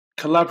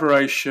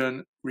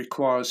collaboration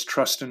requires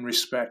trust and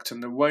respect,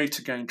 and the way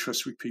to gain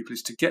trust with people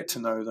is to get to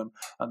know them,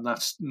 and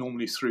that's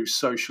normally through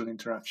social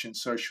interaction,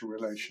 social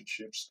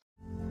relationships.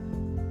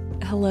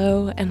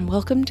 Hello, and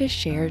welcome to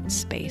Shared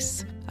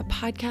Space, a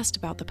podcast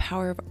about the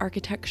power of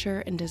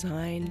architecture and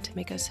design to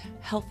make us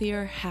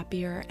healthier,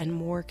 happier, and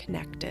more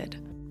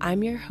connected.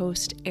 I'm your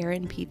host,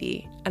 Erin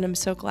Peavy, and I'm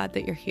so glad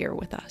that you're here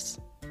with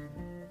us.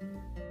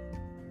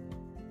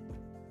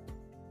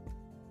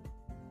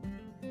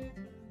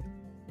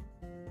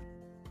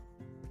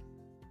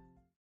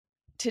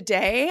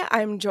 Today,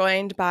 I'm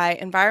joined by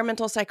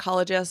environmental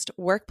psychologist,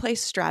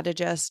 workplace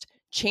strategist,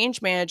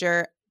 change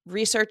manager,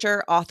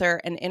 researcher, author,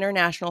 and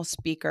international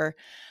speaker,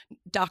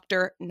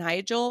 Dr.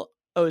 Nigel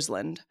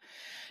Osland.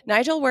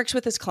 Nigel works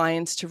with his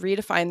clients to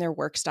redefine their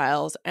work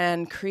styles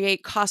and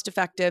create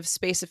cost-effective,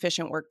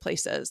 space-efficient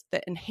workplaces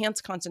that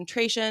enhance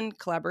concentration,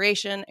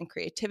 collaboration, and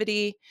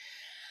creativity.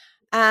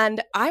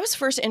 And I was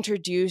first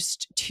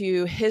introduced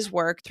to his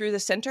work through the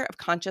Center of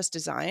Conscious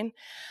Design.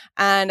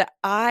 And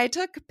I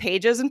took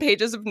pages and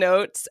pages of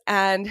notes,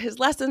 and his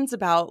lessons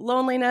about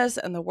loneliness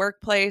and the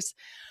workplace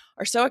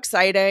are so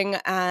exciting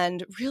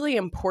and really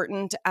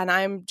important. And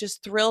I'm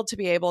just thrilled to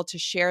be able to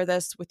share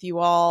this with you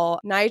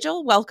all.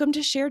 Nigel, welcome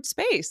to Shared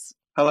Space.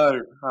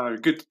 Hello.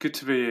 Good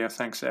to be here.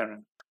 Thanks,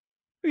 Erin.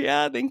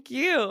 Yeah, thank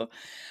you.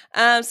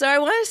 So I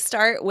want to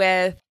start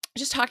with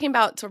just talking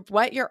about sort of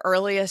what your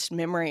earliest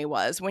memory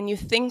was when you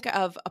think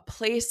of a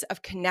place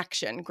of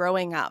connection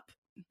growing up.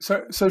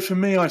 So for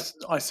me, I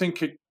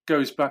think it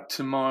goes back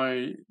to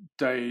my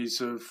days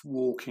of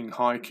walking,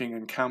 hiking,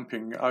 and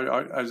camping.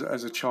 As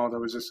a child, I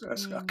was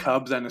a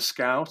cub, then a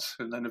scout,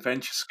 and then a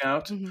venture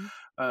scout.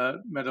 Mm-hmm.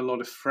 Met a lot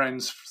of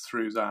friends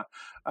through that.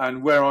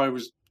 And where I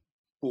was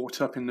brought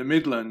up in the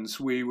Midlands,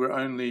 we were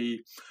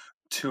only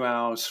 2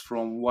 hours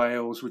from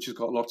Wales, which has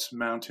got lots of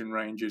mountain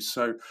ranges.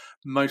 So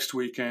most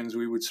weekends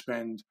we would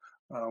spend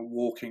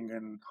walking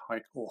and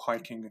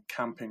hiking and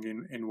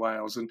camping in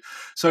Wales. And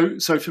so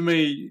for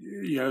me,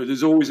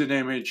 there's always an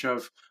image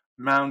of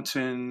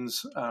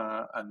mountains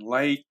and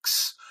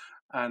lakes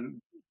and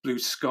blue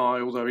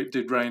sky, although it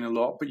did rain a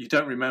lot, but you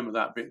don't remember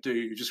that bit, do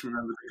you? You just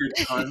remember the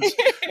good times.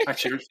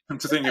 Actually, come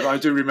to think of it, I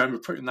do remember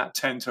putting that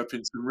tent up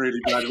in some really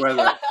bad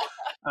weather.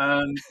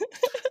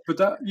 But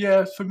that,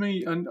 yeah, for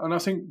me, and I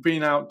think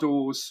being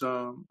outdoors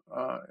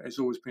has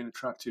always been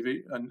attractive.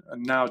 And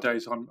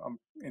nowadays, I'm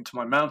into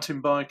my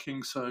mountain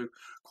biking, so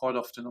quite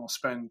often I'll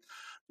spend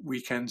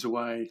weekends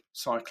away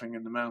cycling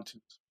in the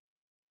mountains.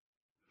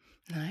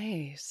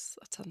 Nice.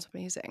 That sounds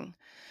amazing.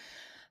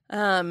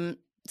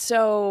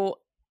 So,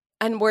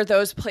 and were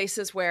those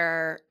places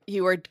where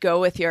you would go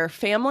with your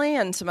family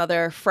and some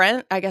other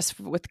friend, I guess,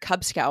 with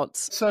Cub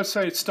Scouts? So I'd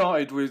say it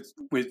started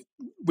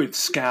with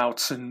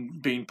scouts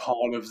and being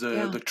part of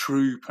the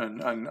troop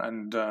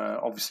and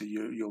obviously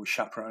your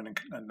chaperone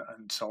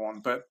and so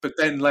on. But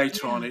then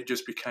later on, it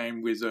just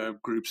became with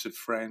groups of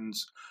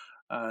friends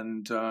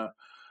and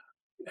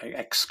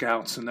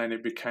ex-scouts, and then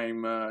it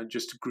became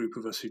just a group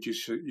of us who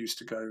just used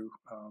to go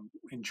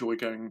enjoy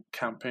going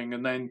camping.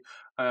 And then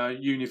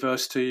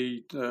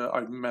university,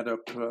 I met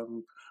up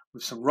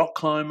with some rock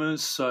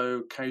climbers,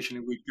 so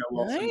occasionally we'd go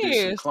off and do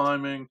some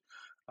climbing.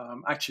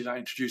 Actually, that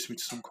introduced me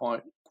to some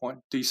quite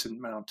decent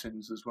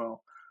mountains as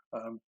well.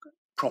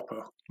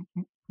 Proper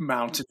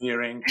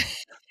mountaineering.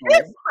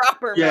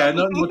 Proper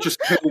not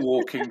just hill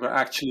walking, but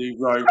actually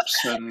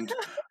ropes and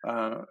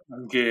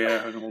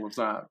gear and all of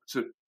that. It's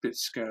a bit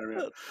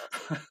scarier.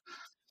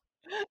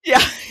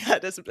 Yeah,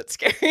 it is a bit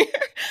scary.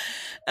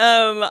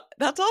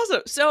 That's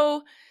awesome.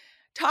 So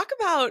talk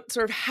about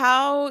sort of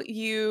how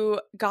you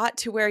got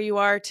to where you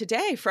are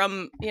today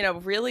from,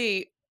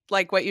 really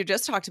like what you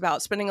just talked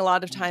about, spending a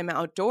lot of time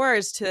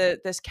outdoors to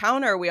this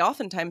counter we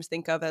oftentimes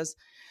think of as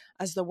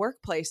the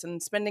workplace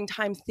and spending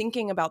time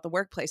thinking about the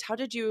workplace. How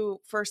did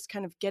you first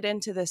kind of get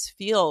into this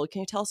field?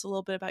 Can you tell us a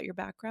little bit about your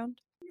background?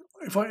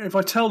 If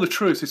I tell the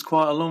truth, it's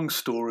quite a long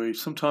story.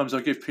 Sometimes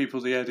I give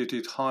people the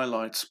edited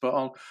highlights, but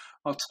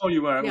I'll tell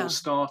you where it all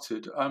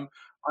started. I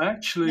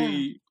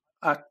actually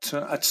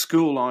at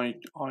school I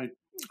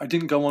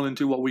didn't go on and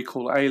do what we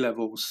call A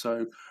levels,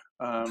 so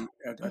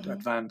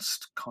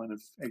advanced kind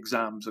of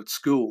exams at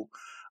school.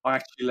 I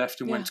actually left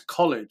and went to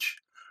college,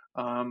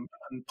 and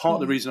part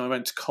of the reason I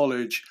went to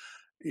college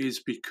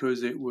is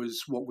because it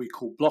was what we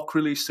call block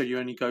release, so you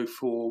only go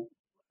for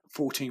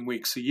 14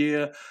 weeks a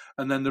year,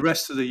 and then the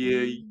rest of the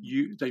year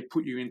they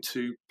put you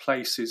into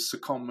places,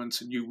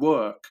 secondments, and you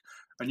work,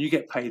 and you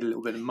get paid a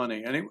little bit of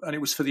money, and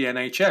it was for the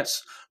NHS,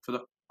 for the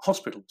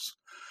hospitals.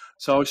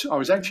 So I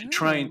was actually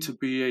trained to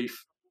be a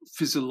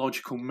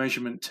physiological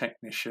measurement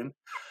technician,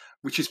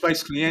 which is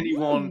basically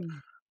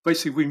anyone.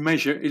 Basically,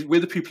 we're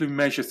the people who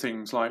measure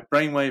things like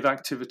brainwave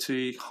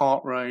activity,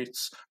 heart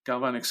rates,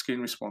 galvanic skin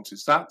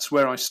responses. That's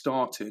where I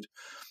started.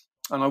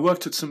 And I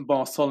worked at St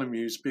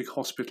Bartholomew's, big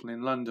hospital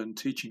in London,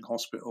 teaching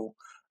hospital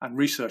and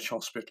research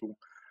hospital.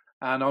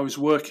 And I was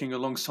working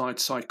alongside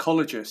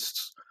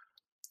psychologists.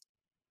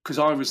 because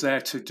I was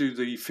there to do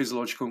the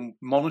physiological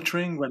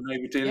monitoring when they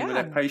were dealing with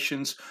their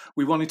patients.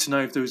 We wanted to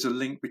know if there was a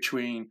link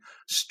between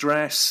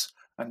stress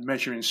and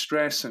measuring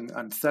stress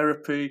and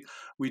therapy.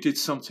 We did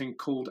something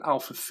called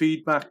alpha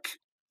feedback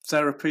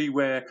therapy,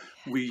 where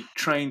we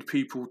trained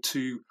people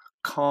to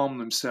calm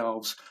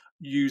themselves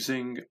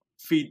using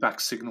feedback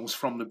signals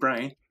from the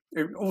brain.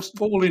 It was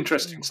all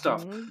interesting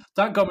stuff.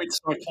 That got me to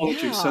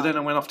psychology. So then I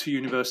went off to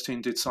university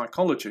and did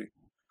psychology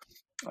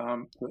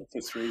for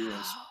 3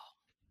 years.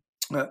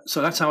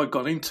 So that's how I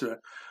got into it.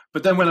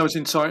 But then when I was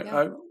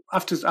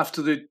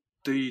after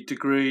the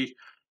degree,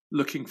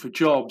 looking for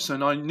jobs,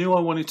 and I knew I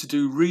wanted to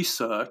do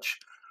research,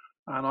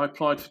 and I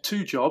applied for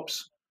 2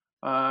 jobs,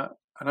 and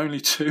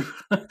only 2.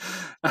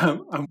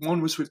 And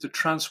one was with the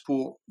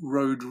Transport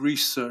Road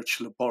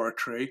Research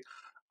Laboratory,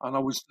 and I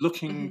was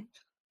looking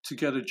to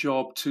get a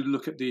job to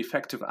look at the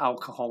effect of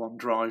alcohol on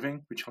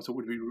driving, which I thought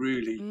would be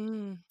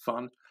really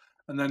fun.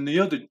 And then the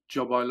other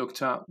job I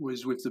looked at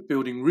was with the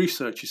Building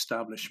Research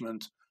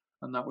Establishment,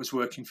 and that was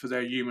working for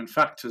their human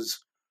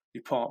factors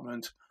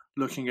department,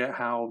 looking at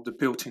how the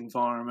built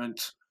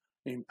environment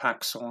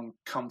impacts on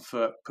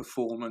comfort,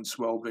 performance,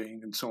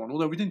 well-being, and so on.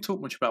 Although we didn't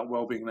talk much about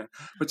well-being then,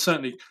 but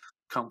certainly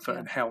comfort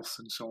and health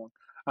and so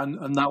on.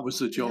 And that was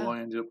the job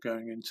I ended up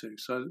going into.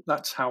 So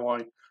that's how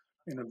I,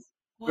 in a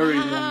very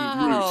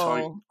long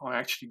route, I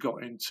actually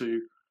got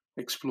into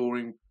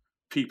exploring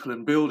people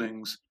and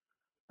buildings.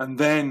 And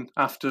then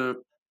after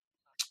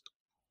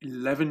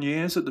 11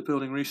 years at the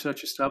Building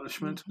Research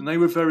Establishment, and they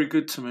were very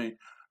good to me.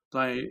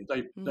 They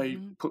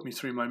put me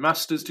through my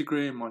master's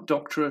degree and my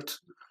doctorate,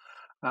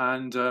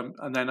 and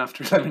then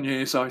after 11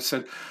 years, I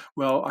said,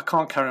 "Well, I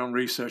can't carry on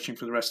researching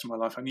for the rest of my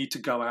life. I need to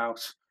go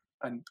out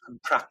and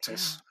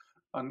practice."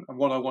 And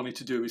what I wanted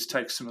to do is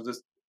take some of the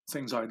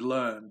things I'd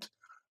learned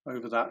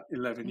over that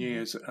 11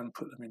 years and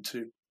put them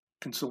into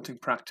consulting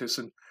practice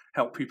and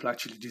help people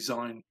actually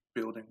design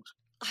buildings.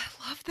 I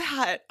love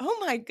that. Oh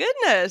my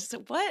goodness.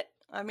 What?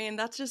 I mean,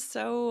 that's just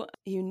so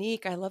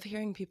unique. I love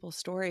hearing people's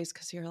stories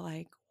because you're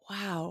like,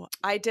 wow.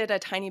 I did a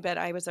tiny bit.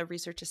 I was a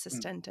research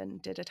assistant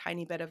and did a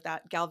tiny bit of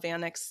that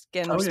galvanic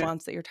skin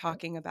response that you're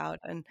talking about.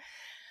 And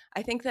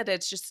I think that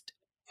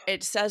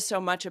it says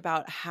so much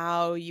about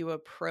how you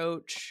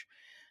approach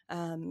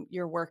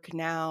your work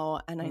now.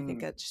 And I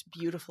think it just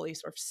beautifully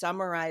sort of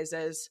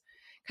summarizes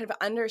kind of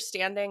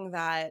understanding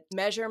that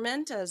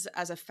measurement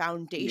as a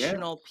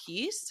foundational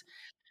piece,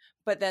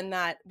 but then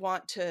that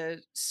want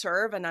to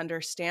serve and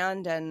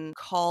understand and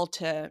call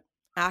to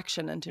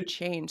action and to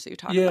change that you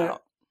talk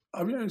about.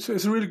 I mean, it's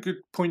a really good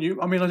point.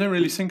 I don't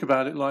really think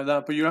about it like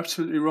that, but you're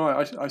absolutely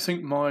right. I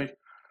think my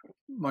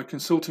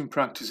consulting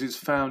practice is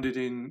founded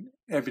in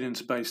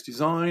evidence-based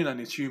design, and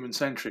it's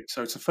human-centric.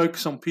 So it's a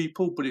focus on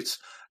people, but it's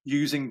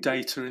using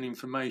data and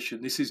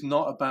information. This is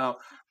not about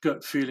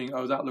gut feeling,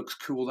 oh, that looks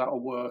cool,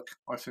 that'll work,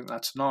 I think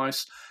that's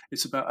nice.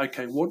 It's about,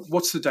 okay,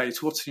 what's the data,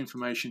 what's the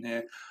information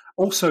here?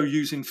 Also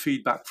using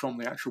feedback from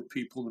the actual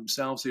people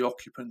themselves, the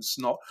occupants,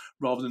 not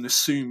rather than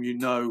assume you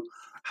know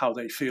how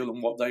they feel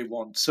and what they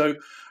want. So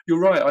you're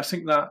right. I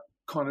think that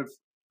kind of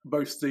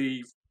both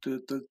the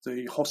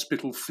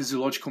hospital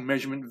physiological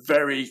measurement,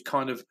 very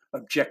kind of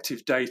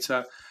objective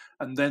data,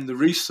 and then the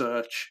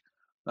research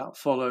that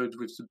followed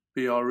with the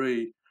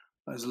BRE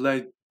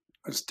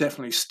has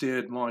definitely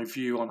steered my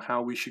view on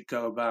how we should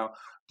go about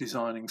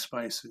designing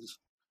spaces.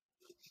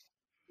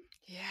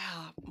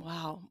 Yeah.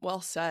 Wow.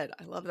 Well said.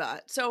 I love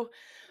that. So,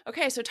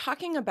 okay. So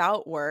talking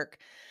about work,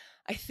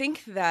 I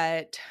think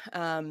that,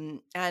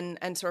 and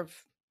sort of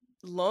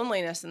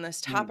loneliness in this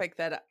topic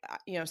that,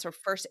 sort of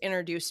first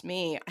introduced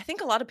me, I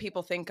think a lot of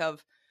people think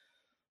of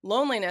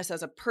loneliness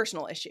as a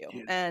personal issue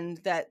and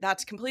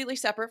that's completely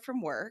separate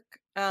from work.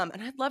 And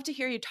I'd love to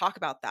hear you talk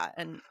about that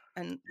and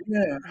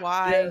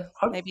why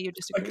maybe you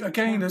disagree.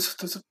 Again,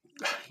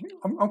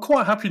 I'm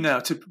quite happy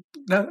now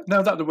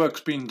now that the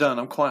work's been done.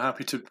 I'm quite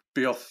happy to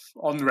be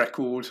on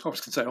record. I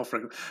was going to say off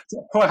record.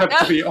 Quite happy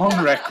to be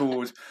on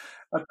record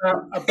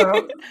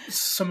about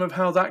some of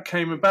how that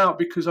came about,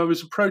 because I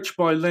was approached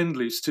by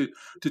Lendlease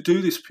to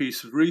do this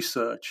piece of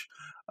research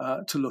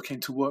to look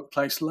into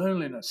workplace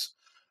loneliness.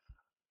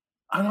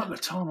 And at the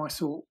time, I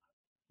thought,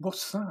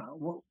 "What's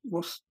that?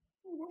 What's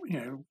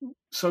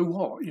so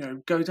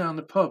what? Go down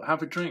the pub,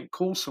 have a drink,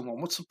 call someone.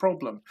 What's the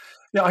problem?"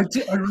 I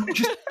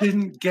just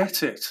didn't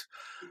get it,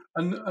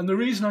 and the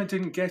reason I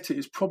didn't get it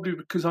is probably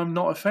because I'm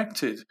not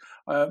affected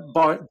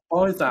by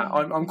that.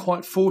 I'm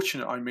quite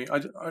fortunate. I mean, I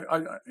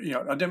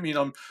don't mean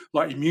I'm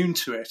like immune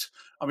to it.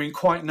 I mean,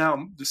 quite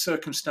now, the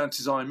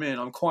circumstances I'm in,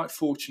 I'm quite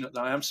fortunate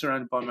that I am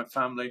surrounded by my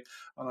family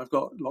and I've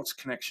got lots of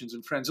connections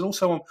and friends, and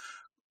also I'm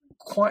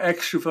quite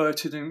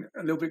extroverted and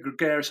a little bit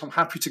gregarious. I'm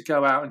happy to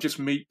go out and just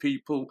meet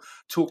people,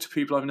 talk to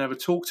people I've never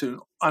talked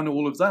to, and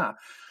all of that.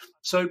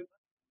 So,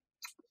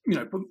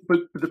 but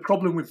the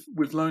problem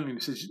with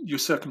loneliness is your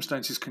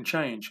circumstances can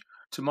change.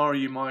 Tomorrow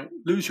you might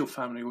lose your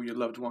family or your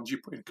loved ones.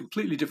 You're put in a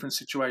completely different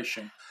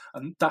situation,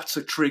 and that's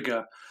a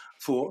trigger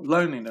for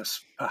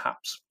loneliness,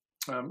 perhaps.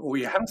 Or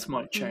your health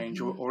might change,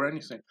 or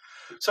anything.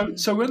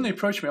 So when they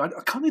approached me, I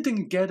kind of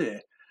didn't get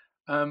it.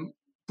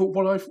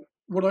 But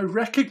what I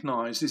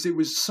recognised is it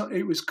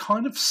was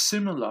kind of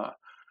similar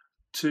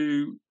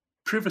to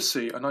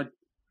privacy, and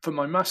for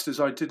my masters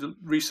I did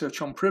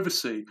research on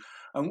privacy,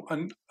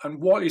 and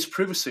what is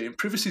privacy? And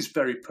privacy is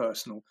very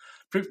personal.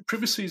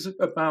 Privacy is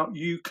about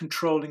you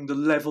controlling the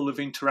level of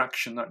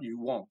interaction that you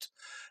want,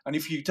 and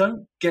if you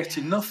don't get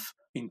enough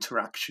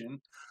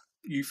interaction,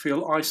 you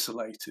feel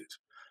isolated.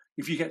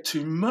 If you get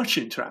too much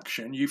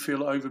interaction, you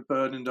feel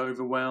overburdened,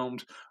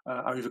 overwhelmed,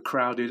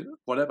 overcrowded,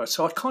 whatever.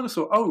 So I kind of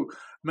thought, oh,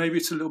 maybe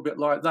it's a little bit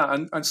like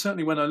that. And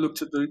certainly when I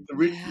looked at the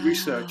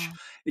research,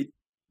 it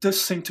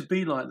does seem to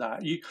be like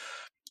that.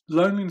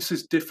 Loneliness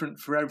is different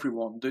for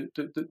everyone.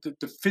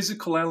 The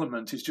physical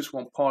element is just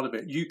one part of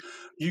it.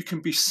 You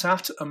can be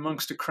sat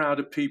amongst a crowd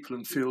of people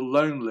and feel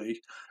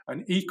lonely,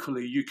 and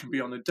equally you can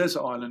be on a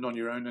desert island on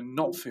your own and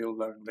not feel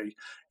lonely.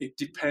 It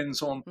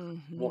depends on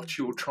what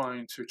you're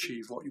trying to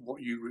achieve,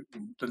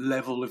 the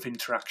level of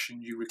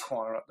interaction you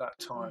require at that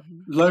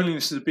time.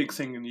 Loneliness is a big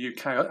thing in the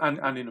UK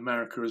and in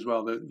America as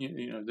well. That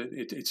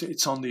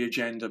it's on the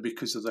agenda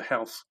because of the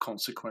health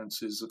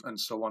consequences and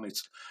so on.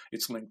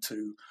 It's linked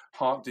to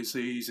heart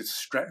disease.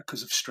 It's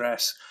because of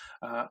stress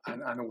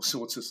and all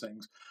sorts of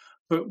things.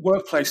 But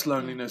workplace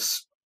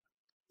loneliness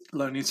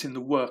in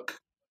the work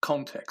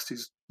context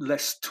is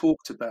less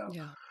talked about.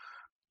 Yeah.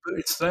 But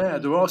it's there.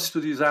 There are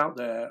studies out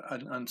there,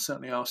 and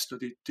certainly our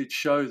study did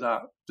show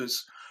that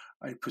there's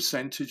a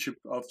percentage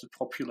of the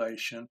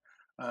population,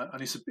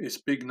 and it's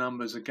big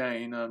numbers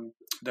again.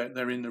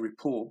 They're in the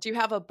report. Do you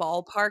have a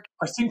ballpark?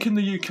 I think in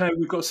the UK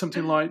we've got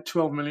something like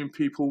 12 million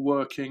people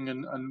working,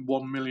 and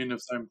 1 million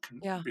of them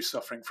can be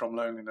suffering from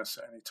loneliness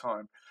at any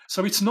time.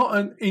 So it's not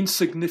an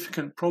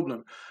insignificant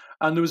problem.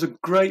 And there was a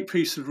great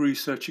piece of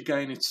research,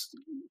 again, it's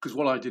because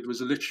what I did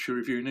was a literature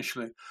review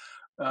initially,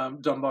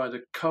 done by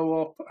the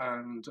Co-op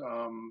and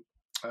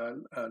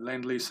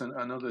Lend-Lease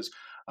and others.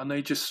 And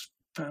they just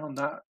found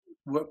that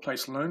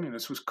workplace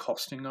loneliness was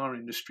costing our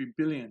industry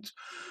billions,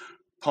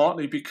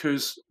 partly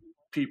because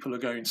people are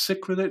going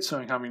sick with it, so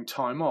having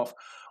time off,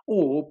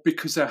 or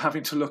because they're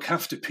having to look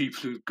after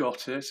people who've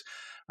got it.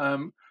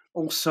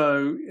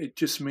 Also, it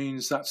just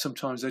means that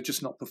sometimes they're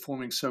just not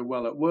performing so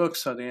well at work,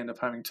 so they end up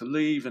having to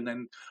leave, and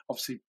then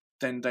obviously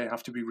then they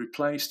have to be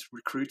replaced,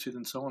 recruited,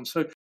 and so on.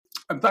 So,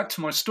 and back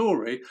to my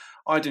story,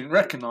 I didn't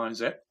recognize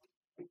it.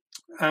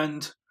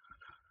 And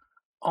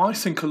I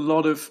think a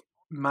lot of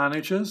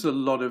managers, a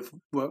lot of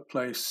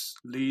workplace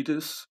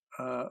leaders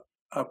are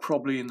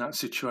probably in that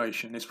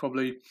situation. It's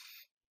probably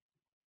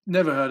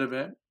never heard of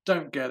it,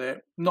 don't get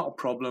it, not a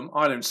problem,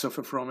 I don't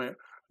suffer from it,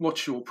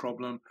 what's your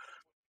problem?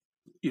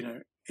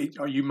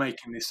 Are you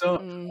making this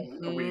up?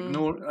 Are we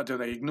do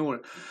they ignore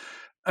it?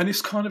 And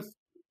it's kind of,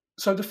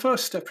 so the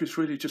first step is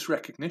really just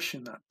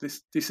recognition that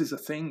this is a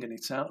thing, and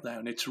it's out there,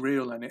 and it's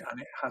real, and it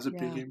has a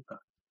big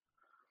impact.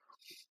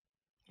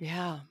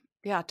 Yeah,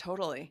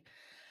 totally.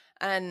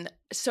 And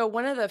so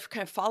one of the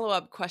kind of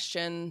follow-up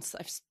questions,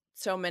 I've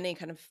so many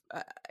kind of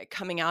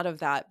coming out of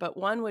that, but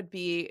one would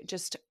be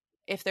just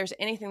if there's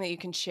anything that you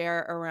can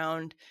share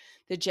around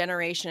the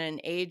generation and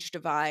age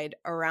divide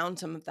around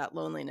some of that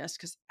loneliness,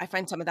 because I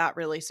find some of that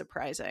really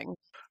surprising.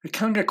 It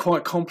can get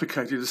quite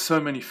complicated. There's so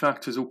many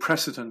factors, or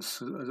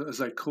precedents, as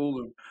they call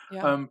them.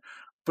 Yeah.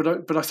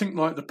 But I think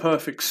like the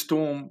perfect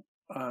storm,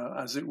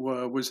 as it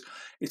were, was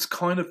it's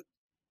kind of,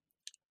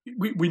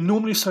 we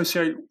normally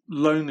associate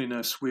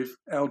loneliness with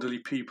elderly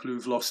people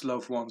who've lost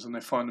loved ones and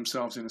they find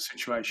themselves in a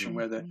situation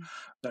where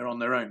they're on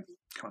their own,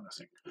 kind of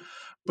thing.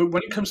 But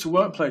when it comes to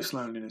workplace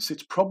loneliness,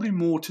 it's probably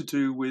more to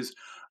do with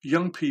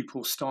young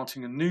people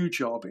starting a new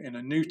job in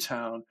a new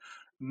town,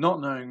 not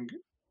knowing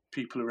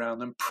people around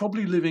them,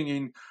 probably living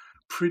in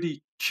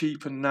pretty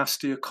cheap and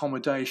nasty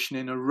accommodation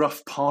in a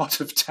rough part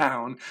of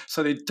town,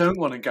 so they don't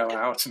want to go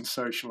out and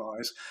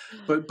socialize,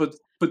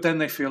 but then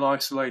they feel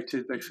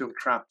isolated, they feel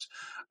trapped.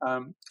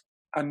 And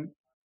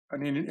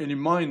in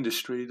my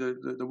industry,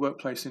 the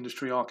workplace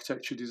industry,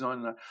 architecture, design,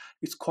 and that,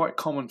 it's quite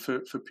common for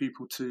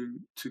people to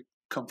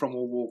come from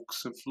all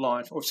walks of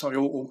life, all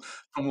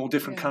from all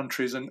different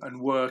countries,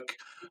 and work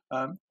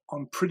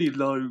on pretty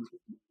low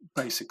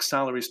basic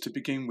salaries to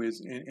begin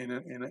with in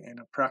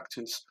a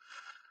practice.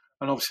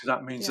 And obviously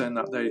that means then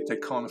that they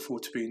can't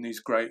afford to be in these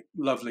great,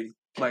 lovely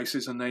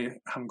places, and they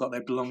haven't got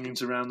their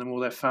belongings around them or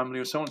their family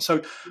or so on.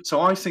 So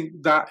I think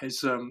that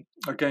is,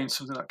 again,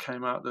 something that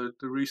came out, the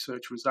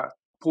research was that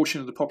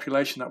portion of the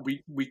population that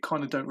we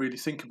kind of don't really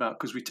think about,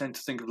 because we tend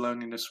to think of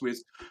loneliness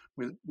with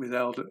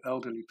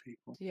elderly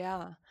people.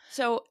 Yeah.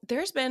 So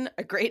there's been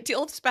a great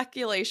deal of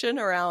speculation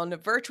around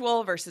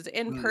virtual versus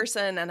in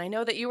person. And I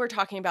know that you were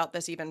talking about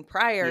this even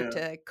prior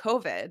to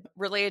COVID,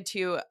 related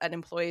to an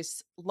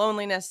employee's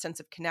loneliness, sense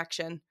of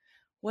connection.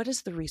 What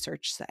does the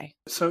research say?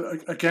 So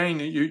again,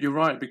 you're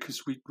right,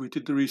 because we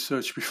did the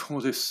research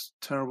before this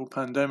terrible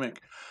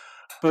pandemic.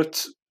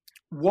 But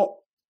what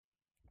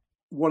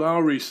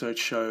our research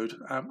showed,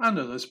 and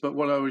others, but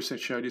what our research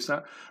showed is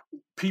that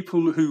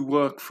people who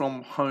work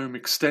from home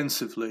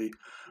extensively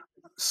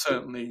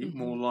certainly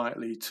more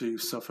likely to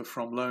suffer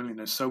from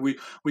loneliness. So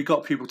we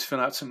got people to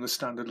fill out some of the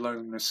standard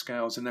loneliness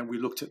scales, and then we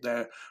looked at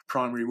their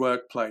primary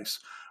workplace.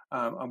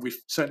 And we've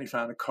certainly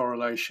found a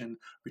correlation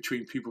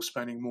between people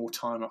spending more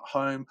time at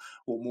home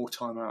or more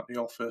time out in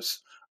the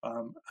office,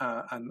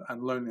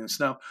 and loneliness.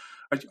 Now,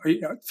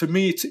 for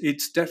me,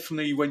 it's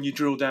definitely, when you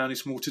drill down,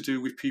 it's more to do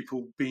with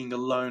people being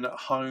alone at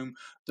home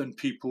than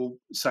people,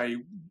 say,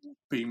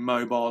 being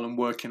mobile and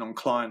working on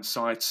client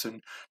sites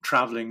and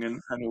traveling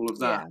and all of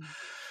that. Yeah.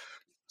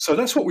 So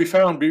that's what we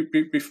found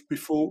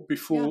before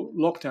Yeah.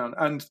 lockdown.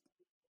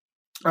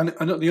 And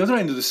at the other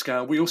end of the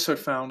scale, we also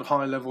found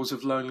high levels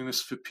of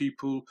loneliness for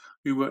people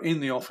who were in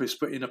the office,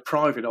 but in a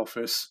private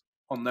office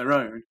on their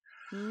own.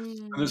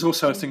 And there's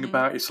also a thing Mm-hmm.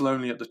 about it's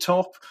lonely at the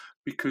top,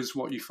 because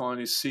what you find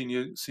is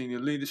senior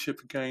leadership,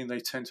 again, they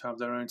tend to have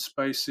their own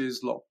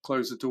spaces,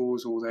 close the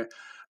doors, or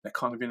they're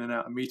kind of in and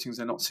out of meetings.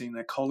 They're not seeing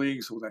their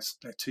colleagues or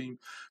their team,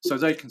 so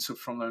they can suffer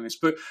from loneliness.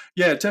 But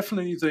yeah,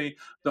 definitely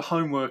the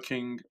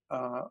homeworking,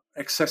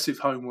 excessive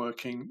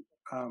homeworking,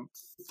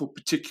 for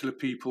particular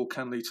people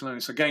can lead to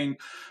loneliness. Again,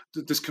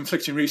 there's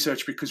conflicting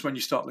research, because when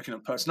you start looking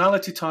at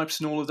personality types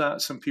and all of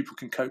that, some people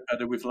can cope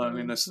better with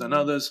loneliness than Mm-hmm.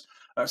 others.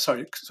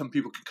 Some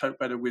people can cope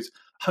better with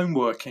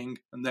homeworking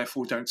and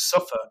therefore don't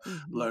suffer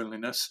Mm-hmm.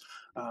 loneliness,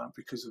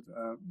 because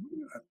of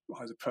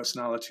either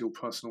personality or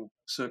personal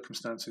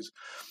circumstances.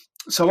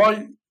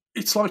 So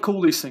it's like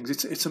all these things.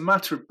 It's a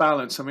matter of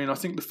balance. I mean, I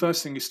think the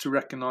first thing is to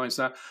recognise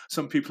that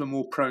some people are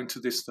more prone to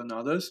this than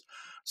others.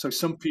 So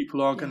some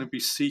people are going Yeah. to be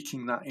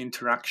seeking that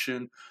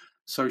interaction,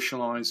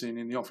 socializing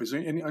in the office,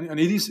 and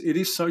it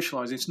is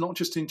socializing. It's not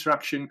just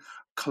interaction,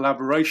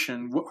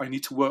 collaboration. I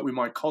need to work with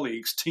my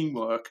colleagues,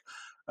 teamwork.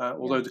 Yeah.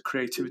 Although the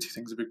creativity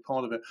thing's a big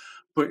part of it,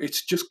 but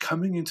it's just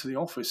coming into the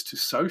office to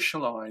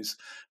socialize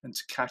and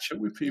to catch up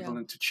with Yeah. people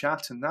and to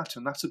chat, and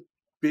that's a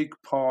big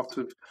part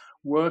of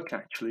work,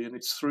 actually. And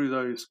it's through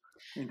those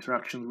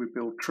interactions we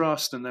build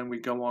trust, and then we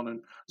go on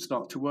and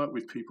start to work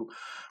with people.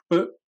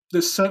 But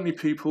there's certainly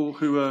people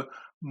who are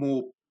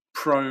more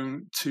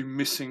prone to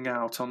missing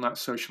out on that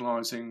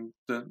socializing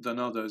than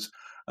others,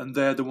 and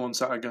they're the ones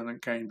that are going to,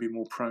 again, be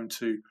more prone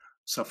to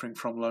suffering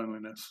from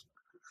loneliness.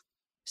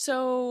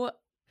 So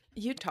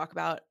you talk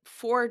about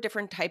 4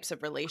 different types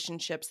of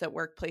relationships that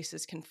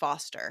workplaces can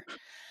foster.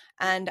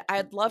 And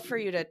I'd love for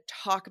you to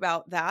talk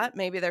about that.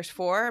 Maybe there's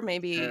 4,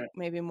 Yeah,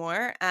 maybe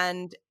more,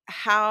 and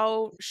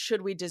how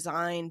should we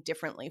design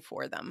differently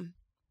for them?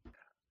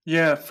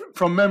 yeah.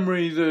 From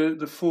memory,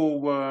 the four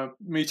were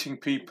meeting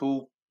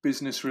people,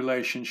 business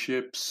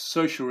relationships,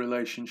 social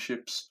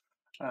relationships,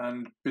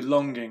 and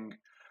belonging.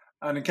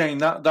 And again,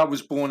 that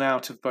was born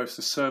out of both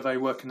the survey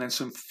work and then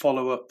some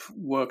follow up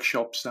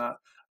workshops that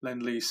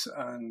Lend-Lease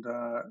and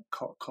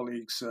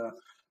colleagues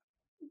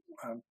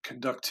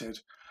conducted.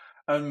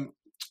 Um,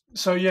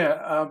 so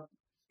yeah,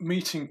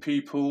 meeting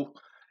people.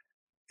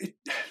 It,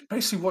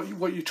 basically,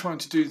 what you're trying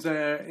to do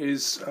there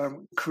is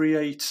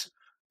create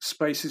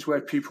spaces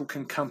where people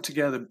can come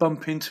together,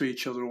 bump into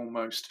each other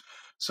almost.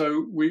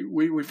 So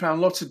we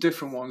found lots of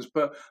different ones,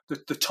 but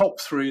the top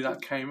three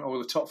that came, or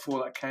the top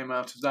four that came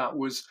out of that,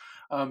 was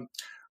um,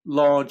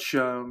 large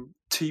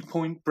T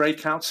point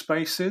breakout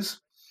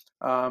spaces.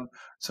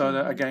 So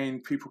that, Mhm.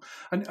 again, people,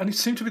 and it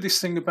seemed to be this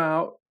thing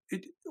about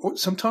it.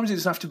 Sometimes it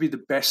doesn't have to be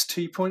the best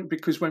tea point,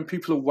 because when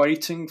people are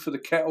waiting for the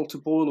kettle to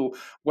boil or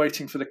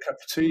waiting for the cup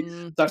of tea,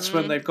 that's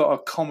when Mhm. they've got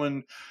a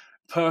common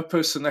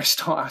purpose and they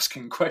start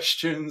asking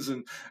questions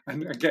and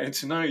getting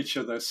to know each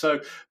other.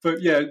 So,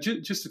 but yeah,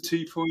 just a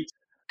tea point.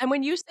 And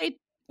when you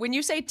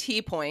say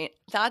T point,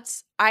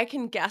 that's I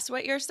can guess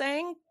what you're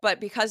saying, but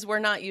because we're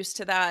not used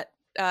to that,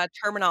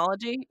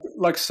 terminology.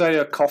 Like, say,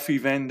 a coffee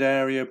vend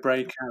area,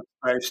 breakout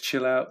space,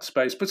 chill out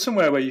space, but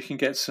somewhere where you can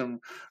get some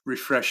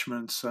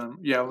refreshments.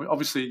 Yeah,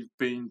 obviously,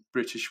 being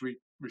British, we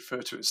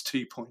refer to it as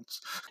tea points.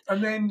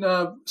 And then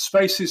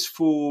spaces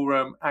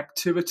for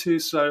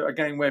activities. So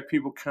again, where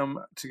people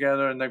come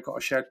together and they've got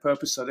a shared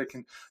purpose, so they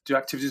can do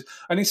activities.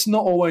 And it's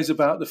not always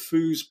about the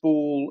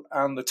foosball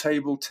and the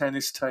table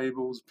tennis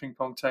tables, ping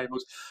pong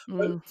tables.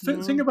 But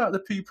think Mhm. about the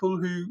people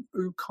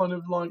who kind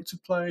of like to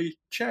play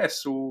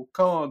chess or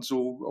cards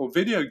or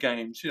video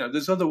games.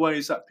 There's other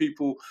ways that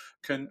people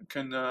can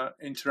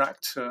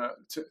interact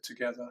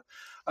together.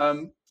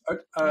 Um, Yeah.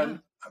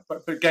 and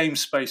but game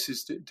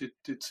spaces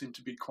did seem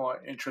to be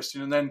quite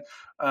interesting. And then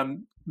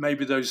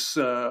maybe those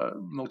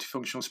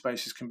multifunctional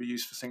spaces can be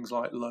used for things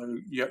like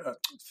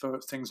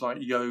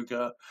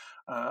yoga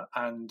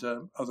and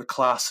other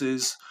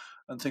classes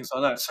and things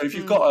like that. So if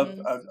you've got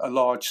Mhm. a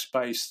large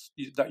space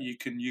that you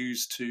can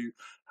use to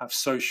have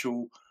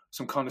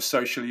some kind of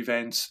social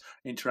events,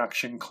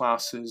 interaction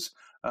classes,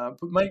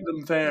 but make them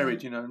Yeah.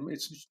 varied.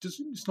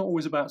 It's not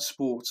always about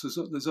sports.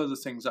 There's other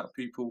things that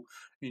people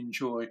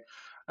enjoy.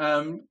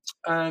 Um,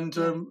 and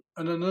Yeah.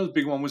 and another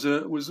big one was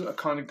a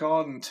kind of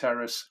garden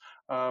terrace.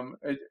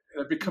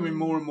 They're becoming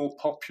more Mm. and more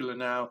popular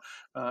now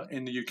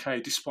in the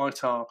UK,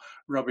 despite our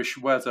rubbish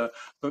weather.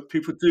 But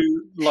people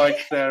do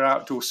like their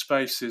outdoor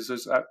spaces,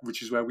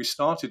 which is where we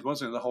started,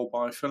 wasn't it? The whole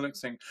biophilic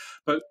thing.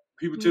 But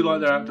people do like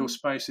their outdoor Mhm.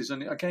 spaces,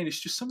 and again, it's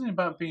just something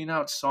about being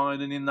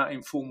outside and in that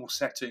informal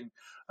setting.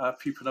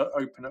 People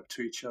open up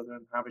to each other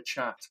and have a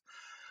chat.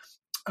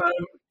 Um,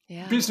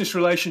 Business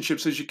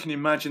relationships, as you can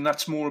imagine,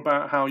 that's more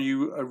about how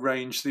you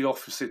arrange the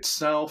office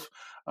itself,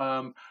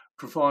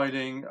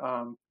 providing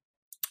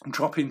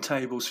drop-in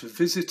tables for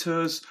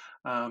visitors,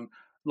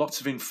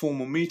 lots of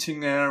informal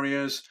meeting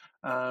areas,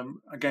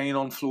 again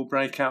on-floor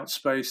breakout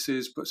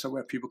spaces, but so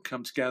where people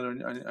come together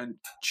and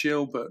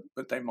chill,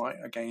 but they might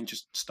again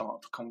just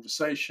start a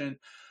conversation,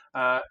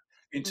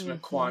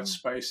 intimate, quiet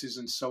spaces,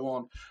 and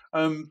so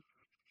on.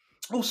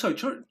 Also,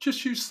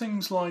 just use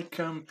things like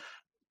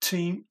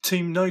team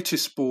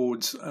notice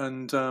boards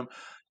and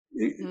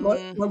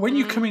like when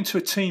you come into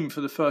a team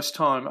for the first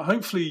time,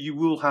 hopefully you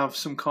will have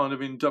some kind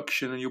of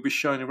induction and you'll be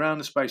shown around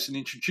the space and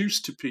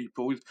introduced to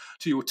people,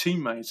 to your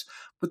teammates.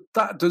 But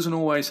that doesn't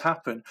always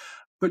happen.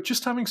 But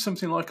just having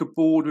something like a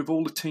board with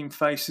all the team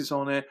faces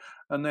on it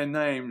and their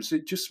names,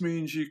 it just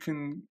means you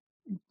can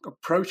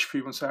approach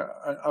people and say,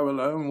 "Oh,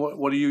 hello, and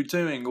what are you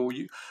doing?" Or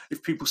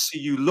if people see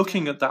you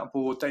looking at that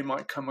board, they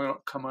might come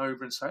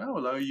over and say, "Oh,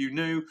 hello, are you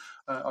new?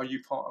 Are you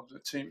part of the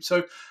team?"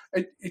 So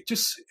it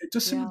does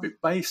seem a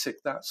bit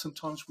basic that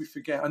sometimes we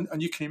forget.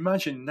 And you can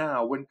imagine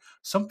now when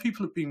some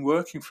people have been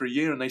working for a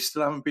year and they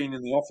still haven't been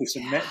in the office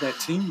and met their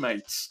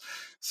teammates.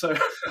 So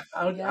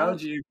how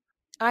do you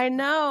I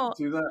know.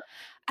 do that?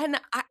 And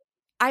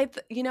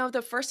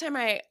the first time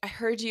I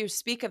heard you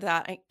speak of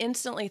that, I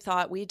instantly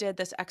thought we did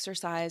this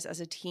exercise as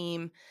a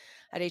team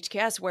at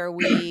HKS where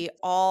we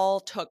all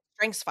took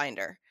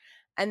StrengthsFinder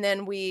and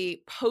then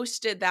we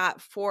posted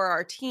that for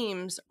our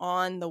teams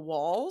on the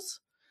walls.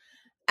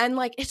 And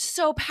like it's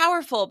so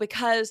powerful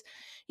because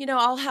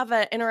I'll have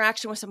an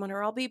interaction with someone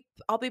or I'll be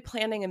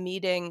planning a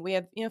meeting. We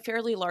have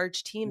fairly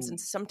large teams and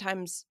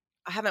sometimes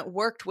I haven't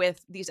worked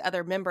with these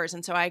other members,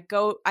 and so I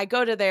go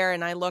to there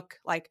and I look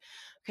like,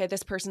 okay,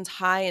 this person's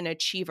high in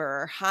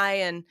achiever or high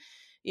in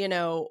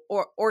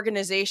or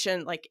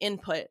organization like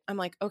input. I'm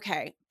like,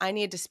 okay, I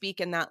need to speak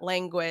in that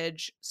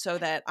language so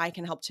that I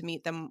can help to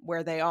meet them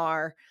where they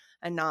are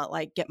and not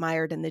like get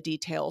mired in the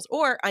details,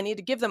 or I need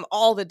to give them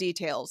all the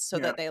details so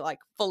that they like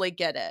fully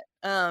get it.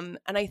 And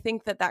I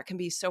think that can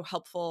be so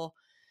helpful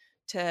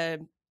to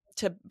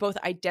both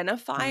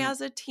identify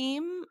as a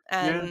team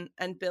and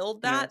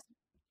build that,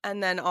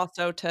 and then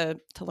also to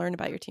learn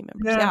about your team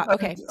members. Yeah.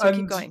 Okay. So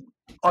keep going.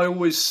 I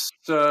always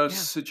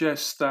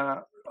suggest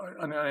that,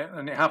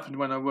 and it happened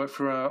when I worked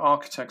for an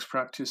architect's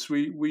practice.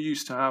 We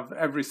used to have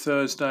every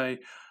Thursday,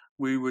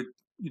 we would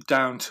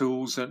down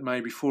tools at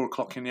maybe 4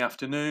 o'clock in the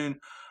afternoon,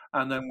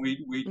 and then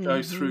we'd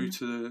go through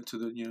to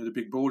the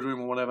big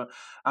boardroom or whatever,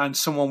 and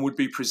someone would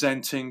be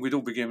presenting. We'd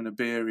all be given a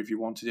beer if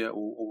you wanted it,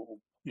 or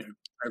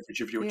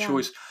beverage of your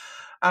choice,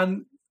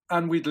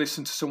 and we'd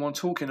listen to someone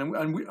talking,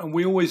 and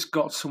we always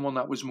got someone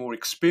that was more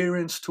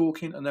experienced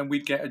talking, and then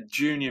we'd get a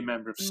junior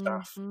member of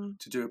staff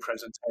to do a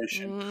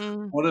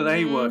presentation. What are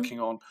they working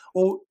on?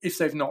 Or if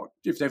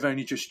they've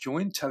only just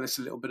joined, tell us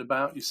a little bit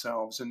about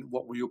yourselves and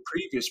what were your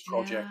previous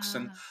projects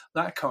and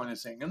that kind of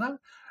thing. And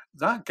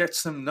that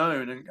gets them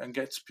known and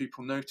gets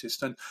people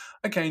noticed. And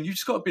again, you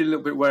just got to be a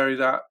little bit wary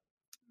that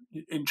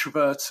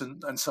introverts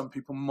and some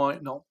people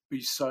might not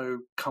be so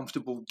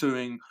comfortable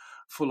doing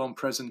full-on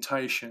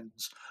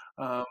presentations.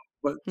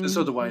 But there's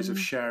other ways of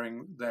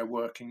sharing their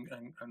work and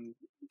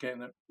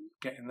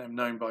getting them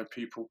known by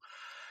people.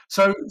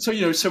 So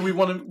we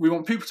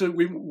want people to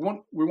we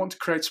want to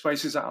create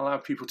spaces that allow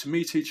people to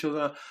meet each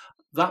other.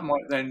 That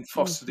might then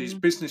foster these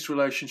business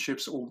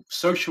relationships or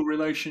social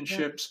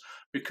relationships,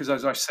 because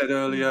as I said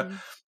earlier,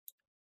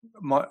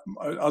 my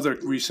other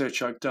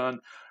research I've done,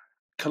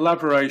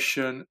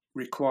 collaboration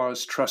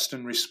requires trust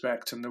and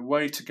respect, and the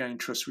way to gain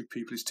trust with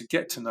people is to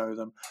get to know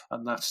them,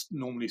 and that's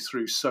normally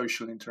through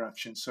social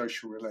interaction,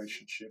 social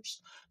relationships.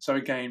 So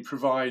again,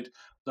 provide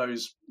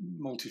those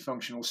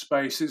multifunctional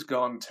spaces,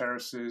 garden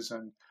terraces,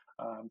 and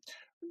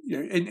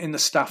in the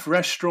staff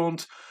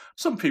restaurant.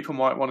 Some people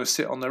might want to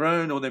sit on their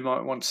own, or they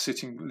might want to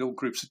sit in little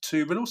groups of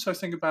two, but also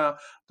think about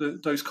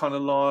those kind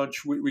of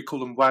large, we call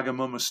them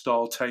Wagamama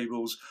style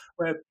tables,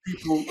 where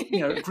people,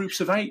 groups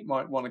of 8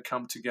 might want to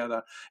come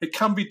together. It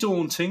can be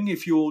daunting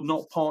if you're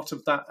not part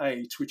of that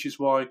 8, which is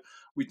why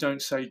we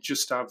don't say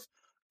just have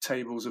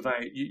tables of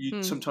 8.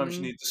 You sometimes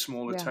you need the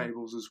smaller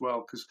tables as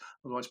well, because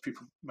otherwise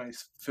people may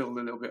feel a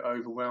little bit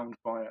overwhelmed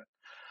by it.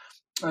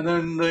 And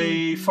then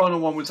the final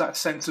one was that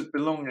sense of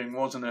belonging,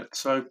 wasn't it?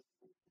 So,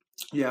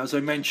 as I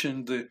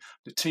mentioned, the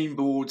team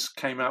boards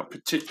came out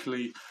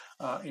particularly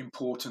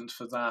important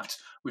for that,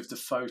 with the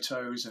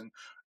photos and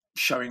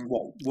showing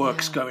what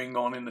work's going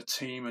on in the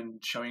team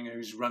and showing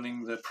who's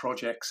running the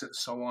projects and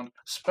so on.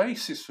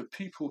 Spaces for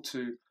people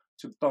to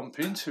bump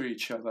into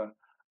each other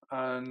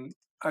and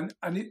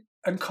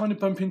kind of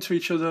bump into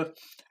each other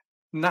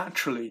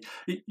naturally.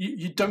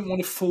 You don't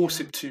want to force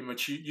it too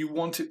much. You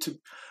want it to.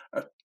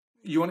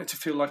 You want it to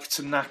feel like it's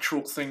a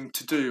natural thing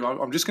to do.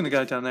 I'm just going to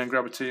go down there and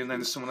grab a tea, and then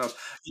there's someone else.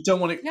 You don't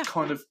want it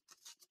kind of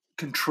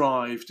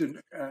contrived,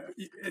 and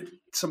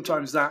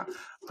sometimes that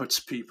puts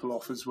people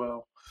off as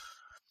well.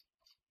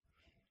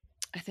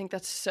 I think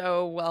that's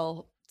so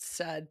well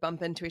said.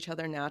 Bump into each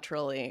other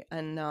naturally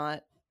and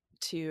not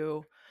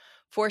to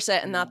force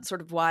it. And that's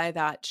sort of why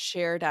that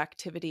shared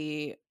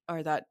activity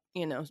are that,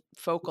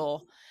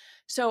 focal.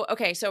 So,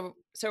 okay. So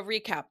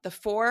recap, the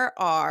 4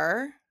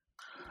 are.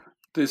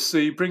 There's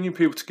the bringing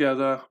people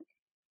together,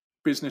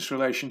 business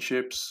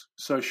relationships,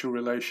 social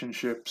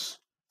relationships,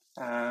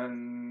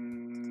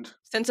 and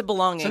Sense of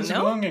belonging, sense of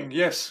no? belonging.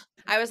 Yes.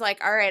 I was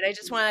like, all right, I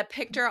just want to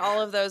picture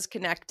all of those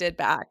connected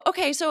back.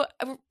 Okay, so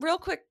a real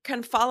quick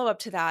kind of follow up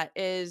to that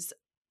is,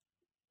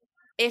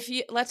 if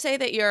you, let's say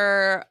that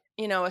you're,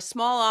 a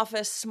small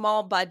office,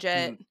 small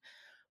budget, Mm.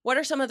 what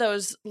are some of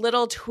those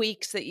little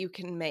tweaks that you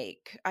can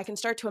make? I can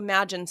start to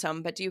imagine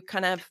some, but do you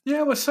kind of.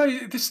 Yeah, well,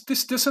 say this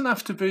doesn't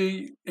have to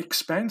be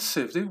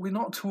expensive. We're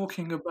not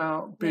talking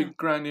about Yeah. big,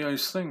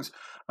 grandiose things.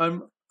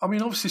 I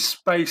mean, obviously,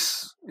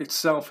 space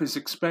itself is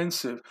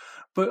expensive,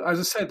 but as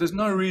I said, there's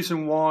no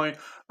reason why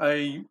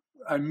a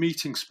a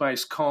meeting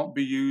space can't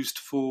be used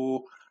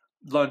for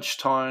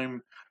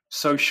lunchtime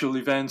social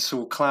events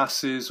or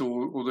classes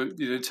or if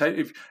you're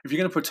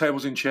going to put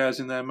tables and chairs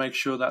in there, make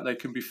sure that they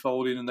can be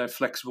folded and they're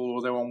flexible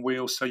or they're on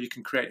wheels so you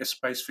can create a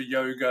space for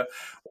yoga.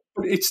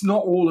 But it's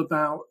not all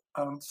about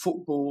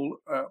football.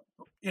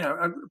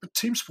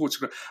 Team sports are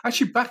great.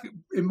 Actually, back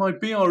in my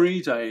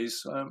BRE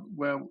days,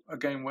 where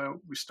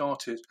we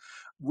started,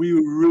 we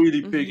were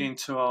really big Mhm.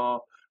 into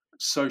our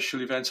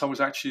social events. I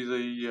was actually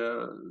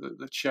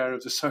the chair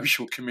of the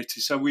social committee,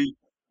 so we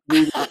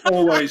were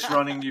always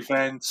running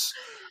events.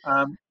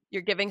 Um,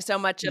 You're giving so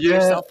much of yeah,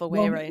 yourself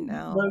away right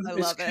now. well, I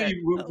it's love it. key.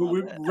 I love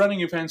We're it. running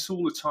events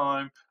all the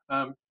time.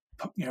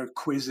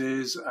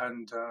 Quizzes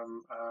and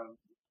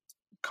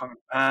kind of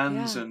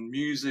bands Yeah. and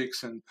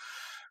musics and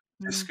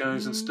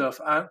discos and Mhm. stuff.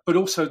 But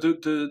also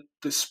the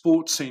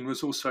sports scene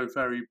was also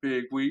very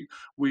big. We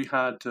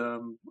had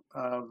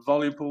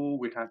volleyball,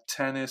 we had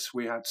tennis,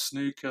 we had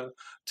snooker,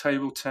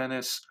 table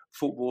tennis,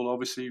 football,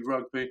 obviously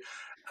rugby,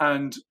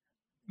 and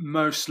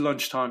most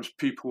lunchtimes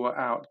people were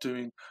out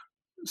doing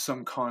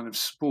some kind of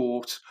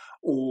sport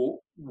or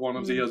one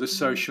of the other Mhm.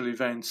 social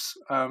events.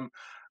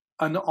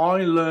 And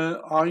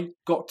I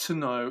got to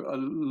know a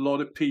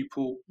lot of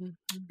people Mhm.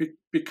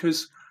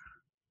 because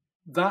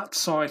that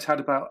site had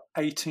about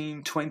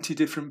 18, 20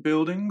 different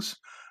buildings,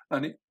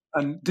 and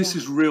this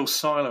Yeah. is real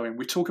siloing.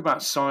 We talk about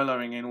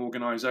siloing in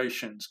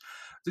organizations.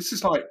 This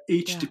is like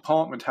each Yeah.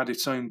 department had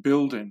its own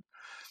building,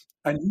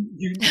 and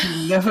you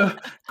never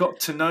got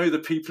to know the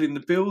people in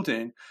the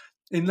building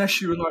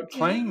unless you were like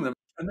playing Yeah. them.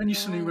 And then you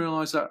suddenly Yeah.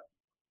 realize that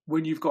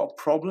when you've got a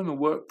problem, a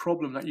work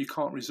problem that you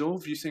can't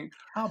resolve, you think,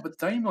 oh, but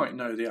they might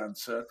know the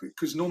answer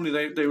because normally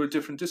they were a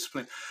different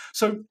discipline.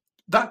 So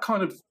that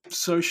kind of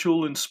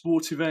social and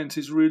sports event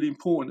is really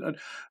important. And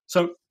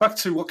so back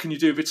to what can you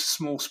do if it's a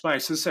small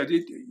space? As I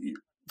said,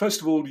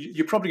 first of all,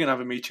 you're probably going to have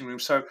a meeting room,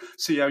 so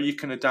see how you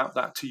can adapt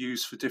that to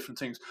use for different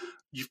things.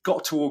 You've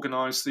got to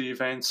organise the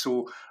events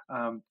or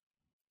um,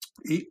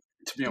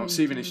 to be honest,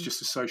 even if it's Mhm.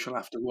 just a social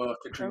after work,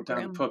 a drink down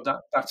the Program.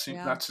 pub,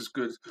 Yeah. that's as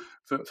good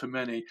for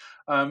many.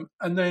 And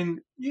then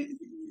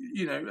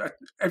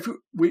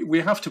we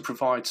have to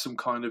provide some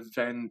kind of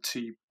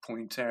venti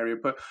point area,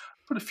 but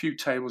put a few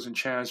tables and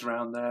chairs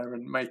around there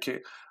and make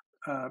it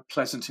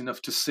pleasant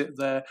enough to sit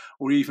there,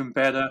 or even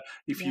better,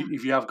 Yeah.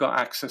 if you have got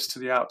access to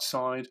the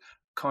outside,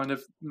 kind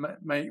of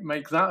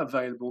make that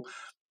available.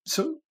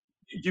 So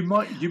you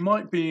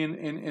might be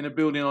in a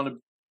building on a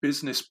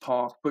business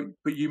park, but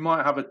you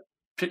might have a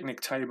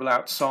picnic table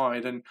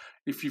outside, and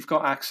if you've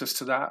got access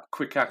to that,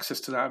 quick access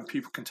to that, and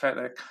people can take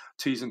their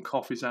teas and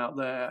coffees out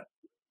there,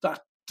 that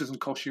doesn't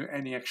cost you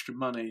any extra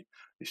money.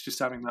 It's just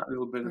having that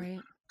little bit of Right.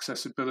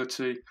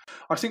 accessibility.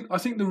 I think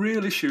the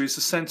real issue is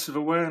the sense of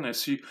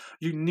awareness. You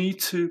need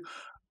to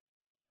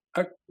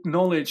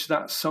acknowledge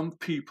that some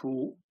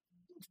people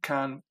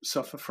can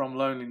suffer from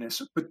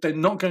loneliness, but they're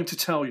not going to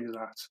tell you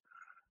that.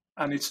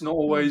 And it's not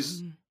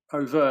always Mhm.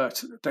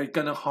 overt. They're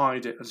going to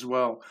hide it as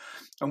well.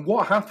 And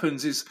what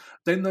happens is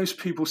then those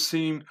people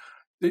seem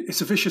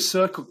it's a vicious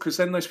circle because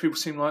then those people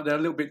seem like they're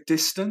a little bit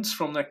distant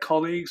from their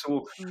colleagues,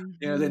 or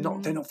they're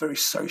Mhm. not very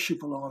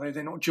sociable, are they?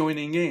 They're not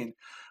joining in.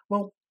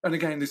 Well, and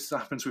again, this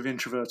happens with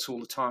introverts all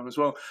the time as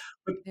well.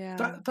 But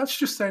Yeah. that's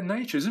just their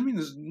nature. It doesn't mean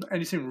there's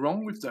anything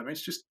wrong with them.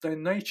 It's just their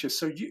nature.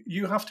 So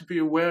you have to be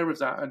aware of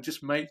that and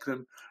just make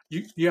them.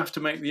 You have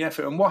to make the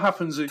effort. And what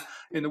happens in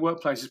the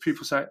workplace is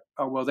people say,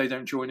 "Oh well, they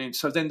don't join in,"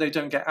 so then they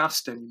don't get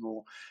asked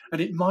anymore.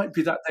 And it might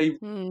be that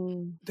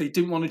Mm. they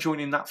didn't want to join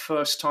in that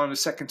first time, the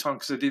second time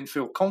because they didn't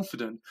feel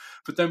confident.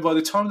 But then by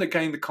the time they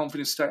gain the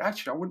confidence to say,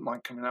 actually, I wouldn't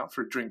mind coming out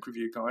for a drink with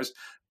you guys,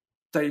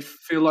 they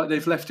feel like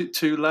they've left Yeah. it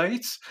too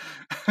late.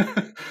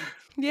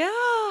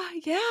 Yeah,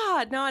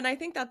 yeah. No, and I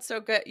think that's so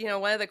good.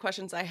 One of the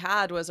questions I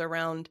had was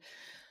around,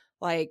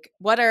 like,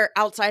 what are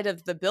outside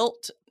of the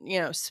built,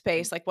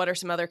 space, like what are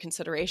some other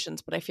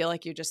considerations? But I feel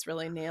like you just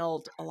really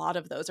nailed a lot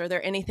of those. Are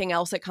there anything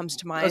else that comes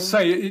to I mind?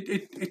 say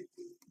it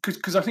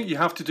because I think you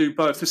have to do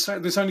both.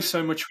 There's only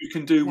so much we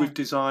can do Yeah. with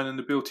design and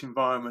the built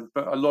environment,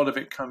 but a lot of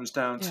it comes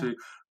down Yeah. to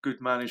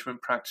good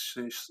management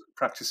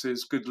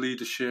practices, good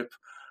leadership,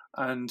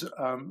 and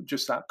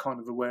just that kind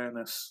of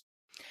awareness.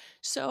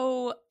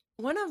 So,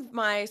 one of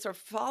my sort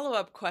of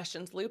follow-up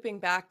questions, looping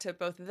back to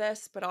both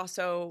this, but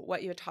also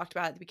what you had talked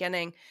about at the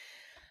beginning,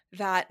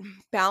 that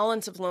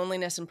balance of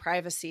loneliness and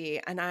privacy.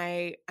 And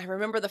I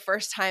remember the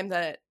first time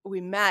that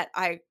we met,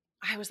 I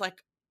was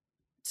like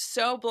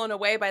so blown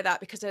away by that,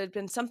 because it had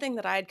been something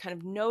that I had kind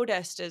of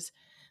noticed, is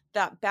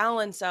that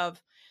balance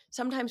of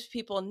sometimes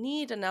people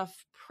need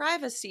enough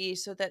privacy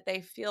so that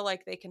they feel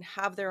like they can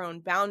have their own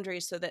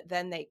boundaries so that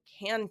then they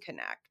can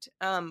connect,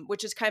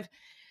 which is kind of,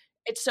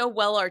 it so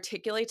well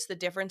articulates the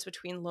difference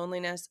between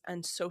loneliness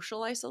and social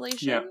Yeah.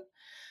 isolation.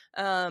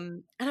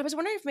 And I was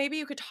wondering if maybe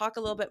you could talk a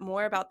little bit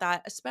more about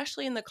that,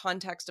 especially in the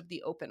context of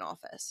the open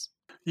office.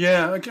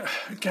 Yeah,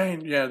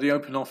 again, yeah, the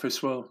open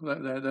office. Well,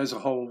 there's a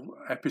whole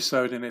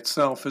episode in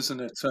itself, isn't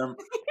it?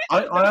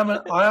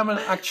 I am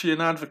actually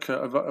an advocate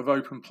of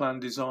open plan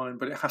design,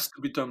 but it has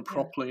to be done Yeah.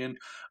 properly. And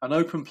an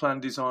open plan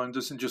design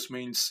doesn't just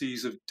mean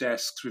seas of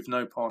desks with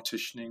no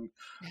partitioning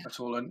Yeah. at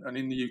all. And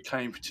in the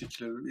UK in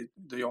particular,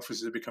 the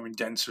offices are becoming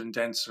denser and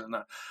denser, and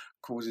that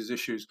causes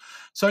issues.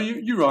 So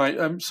you're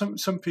right.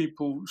 Some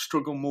people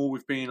struggle more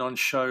with being on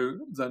show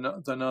than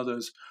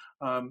others,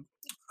 and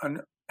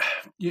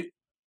you,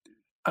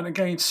 and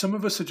again, some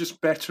of us are just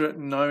better at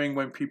knowing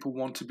when people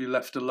want to be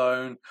left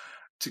alone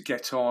to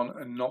get on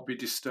and not be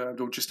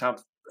disturbed, or just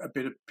have a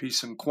bit of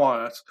peace and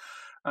quiet.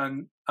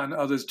 And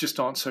others just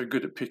aren't so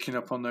good at picking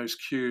up on those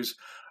cues.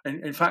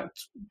 In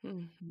fact,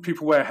 Mhm.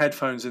 people wear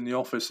headphones in the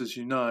office, as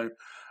you know,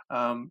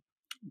 um,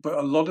 but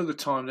a lot of the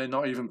time they're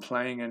not even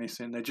playing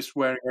anything. They're just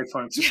wearing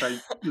headphones to say,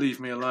 "Leave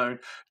me alone,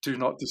 do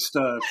not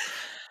disturb."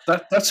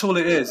 That's all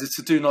it is. It's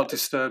a do not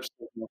disturb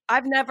signal.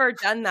 I've never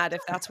done that, if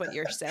that's what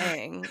you're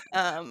saying.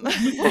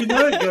 You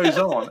know it goes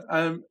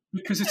on,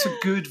 because it's a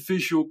good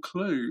visual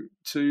clue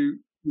to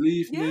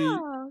leave me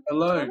Yeah,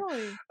 alone.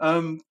 totally.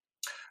 Um,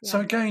 so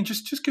Yeah, again,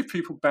 just give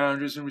people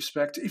boundaries and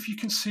respect. If you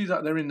can see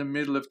that they're in the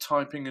middle of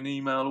typing an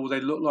email, or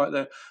they look like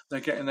they're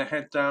getting their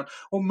head down,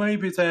 or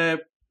maybe they've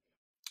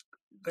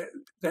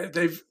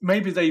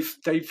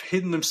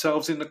hidden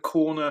themselves in the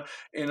corner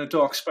in a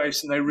dark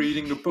space and they're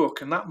reading a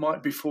book, and that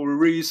might be for a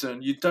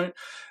reason. You don't.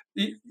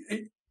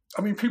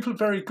 I mean, people are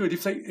very good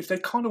if they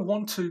kind of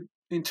want to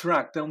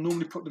interact. They'll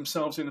normally put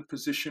themselves in a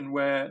position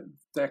where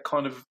they're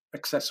kind of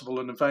accessible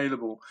and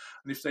available.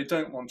 And if they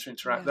don't want to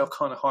interact, they'll yeah.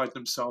 kind of hide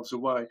themselves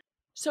away.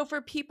 So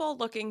for people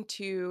looking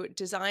to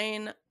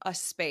design a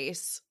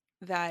space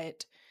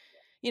that,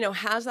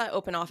 has that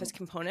open office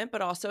component,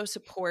 but also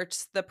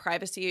supports the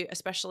privacy,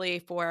 especially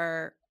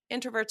for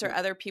introverts or Yeah.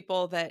 other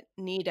people that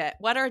need it,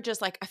 what are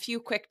just like a few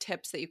quick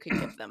tips that you could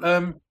give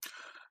them?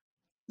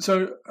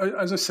 So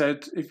as I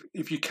said,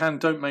 if you can,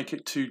 don't make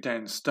it too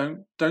dense.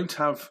 Don't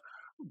have Yeah.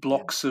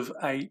 blocks of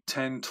 8,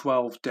 10,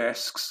 12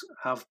 desks.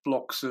 Have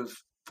blocks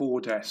of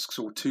 4 desks,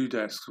 or 2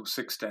 desks, or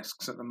 6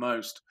 desks at the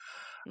most.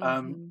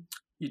 Um, Mhm.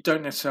 you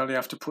don't necessarily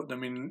have to put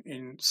them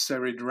in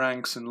serried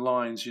ranks and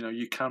lines.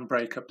 You can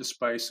break up the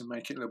space and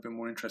make it a little bit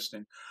more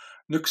interesting.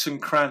 Nooks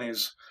and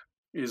crannies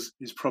is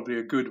probably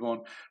a good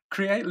one.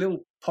 Create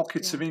little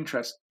pockets of Yeah.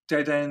 interest,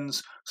 dead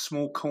ends,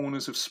 small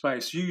corners of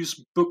space. Use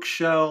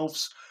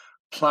bookshelves,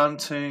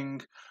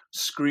 planting,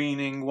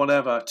 screening,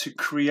 whatever, to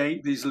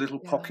create these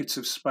little Yeah. pockets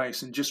of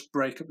space and just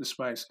break up the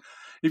space.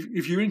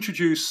 If you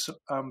introduce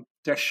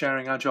desk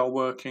sharing, agile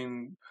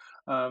working,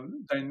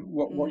 then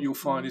what you'll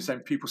find is Mhm. then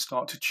people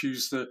start to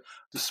choose the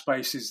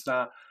spaces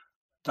that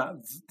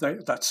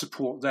that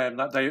support them,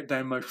 that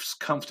they're most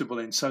comfortable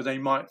in. So they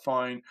might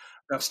find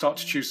they'll start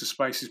to Yeah. choose the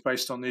spaces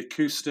based on the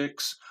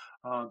acoustics,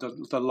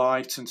 the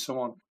light, and so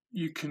on.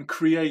 You can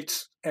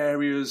create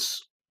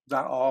areas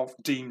that are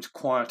deemed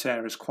quiet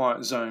areas,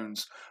 quiet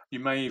zones. You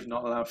may even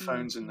not allow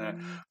phones in there,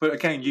 Mhm. but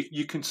again,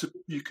 you can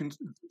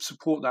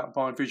support that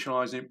by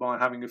visualizing it, by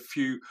having a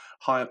few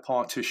higher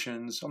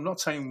partitions. I'm not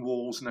saying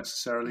walls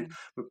necessarily, Yeah.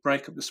 but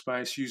break up the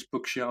space. Use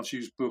bookshelves,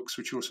 use books,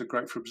 which are also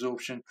great for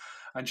absorption,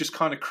 and just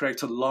kind of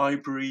create a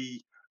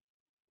library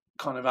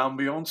kind of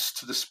ambience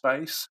to the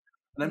space.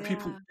 And then Yeah.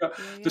 Yeah.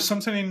 there's Yeah.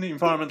 something in the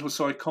environmental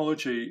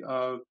psychology.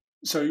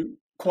 So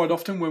quite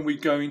often when we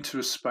go into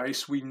a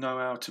space, we know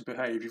how to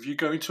behave. If you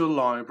go into a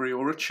library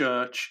or a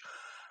church,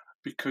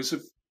 because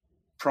of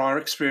prior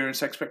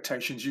experience,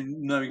 expectations, you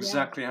know Yeah.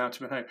 exactly how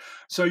to behave.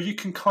 So you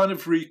can kind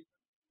of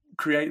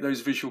create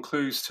those visual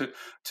clues to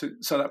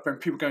so that when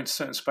people go into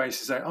certain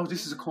spaces, they, oh,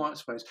 this is a Yeah. quiet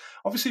space.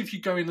 Obviously, if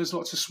you go in, there's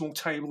lots of small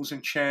tables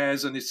and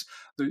chairs, and it's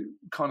the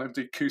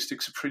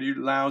acoustics are pretty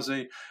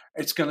lousy.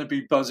 It's going to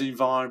be buzzy,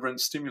 vibrant,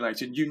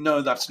 stimulating. You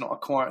know that's not a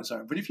quiet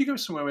zone. But if you go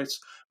somewhere where it's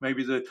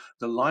maybe the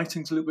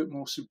lighting's a little bit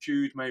more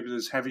subdued, maybe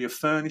there's heavier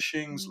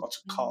furnishings, lots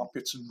of Mhm.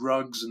 carpets and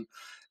rugs, and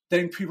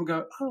then people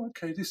go, oh,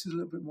 okay, this is a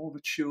little bit more of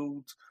a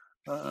chilled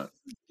uh,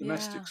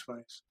 domestic Yeah.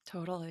 space.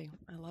 Totally.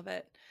 I love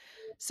it.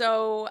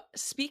 So,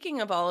 speaking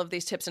of all of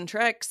these tips and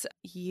tricks,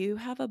 you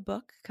have a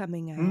book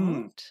coming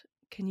Mm. out.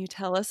 Can you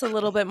tell us a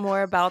little bit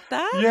more about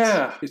that?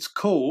 Yeah, it's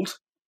called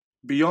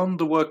Beyond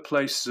the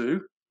Workplace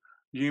Zoo,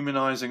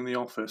 Humanizing the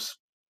Office.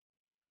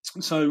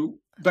 So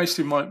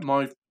basically,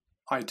 my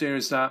idea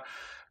is that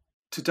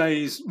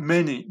today's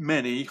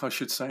many, I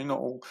should say, not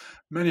all,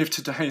 many of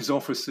today's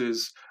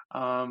offices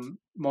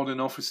modern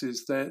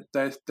offices,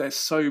 they're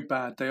so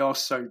bad, they are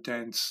so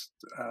dense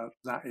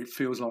that it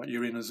feels like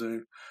you're in a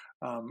zoo.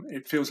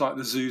 It feels like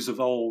the zoos of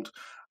old,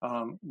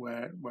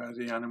 where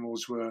the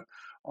animals were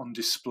on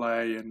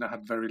display and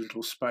had very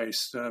little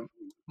space.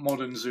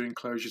 Modern zoo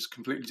enclosures are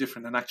completely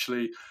different, and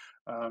actually,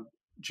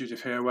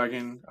 Judith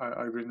Herwagen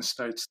over in the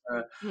States,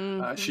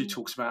 she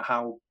talks about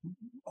how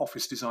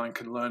office design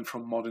can learn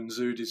from modern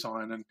zoo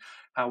design and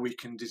how we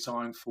can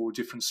design for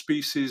different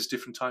species,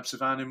 different types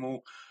of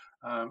animal,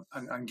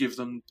 and give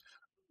them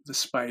the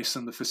space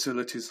and the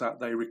facilities that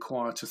they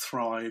require to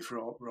thrive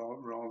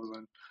rather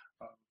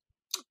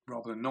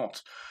than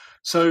not.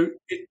 So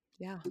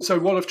so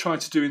what I've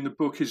tried to do in the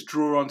book is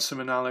draw on some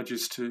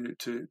analogies to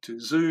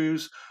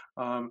zoos,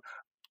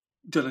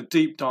 done a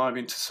deep dive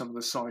into some of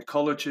the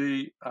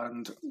psychology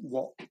and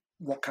what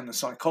can the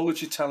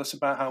psychology tell us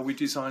about how we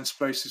design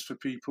spaces for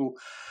people.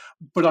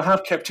 But I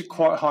have kept it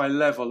quite high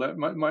level.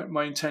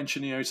 My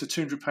intention, it's a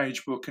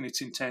 200-page book, and it's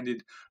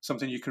intended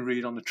something you can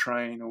read on the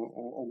train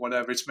or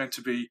whatever. It's meant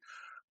to be.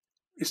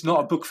 It's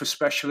not a book for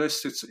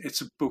specialists.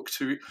 It's a book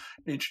to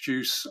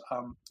introduce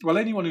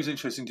anyone who's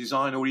interested in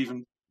design, or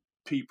even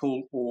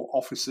people or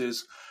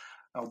offices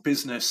or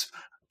business,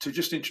 to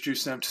just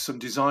introduce them to some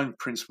design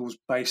principles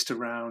based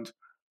around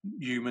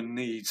human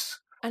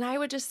needs. And I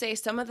would just say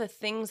some of the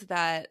things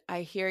that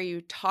I hear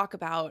you talk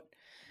about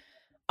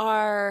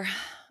are,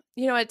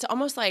 it's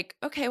almost like,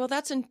 okay, well,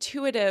 that's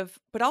intuitive,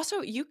 but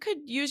also you could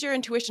use your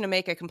intuition to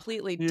make a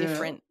completely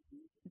different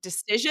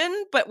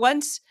decision. But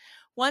once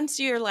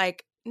you're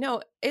like,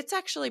 no, it's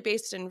actually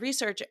based in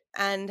research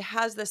and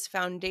has this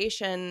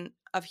foundation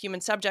of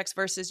human subjects,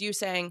 versus you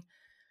saying,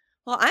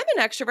 well, I'm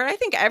an extrovert, I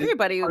think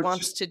everybody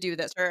wants to do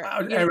this. Or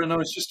Erin, I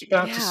was just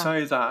about to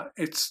say that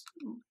it's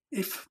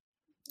if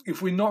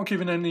we're not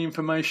given any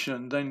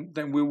information,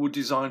 then we will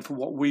design for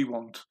what we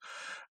want.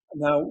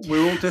 Now,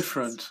 we're all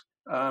different.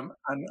 And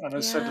as I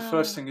said, the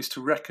first thing is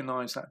to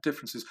recognize that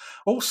differences.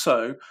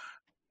 Also,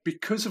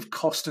 because of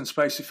cost and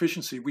space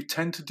efficiency, we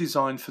tend to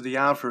design for the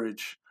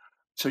average.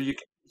 So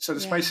the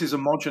space is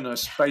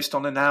homogeneous based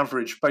on an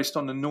average, based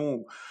on the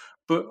norm.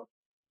 But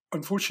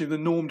unfortunately,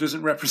 the norm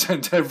doesn't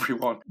represent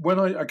everyone. When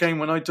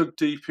I dug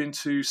deep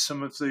into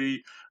some of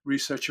the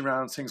research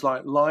around things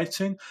like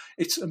lighting,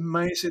 it's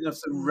amazing of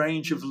the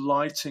range of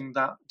lighting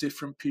that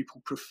different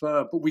people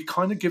prefer. But we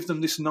kind of give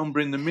them this number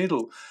in the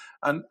middle,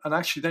 and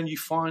actually, then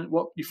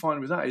what you find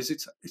with that is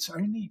it's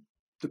only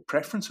the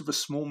preference of a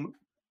small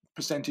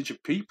percentage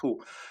of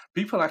people.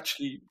 People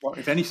actually,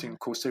 if anything, of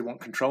course, they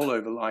want control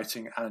over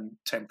lighting and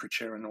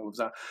temperature and all of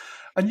that,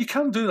 and you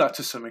can do that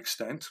to some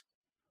extent.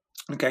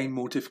 Again,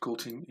 more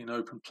difficult in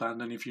open plan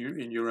than if you're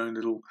in your own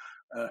little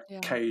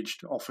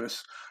caged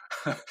office.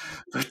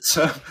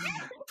 Because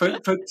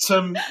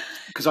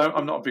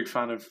I'm not a big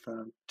fan of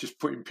just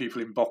putting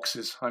people in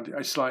boxes.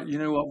 It's like, you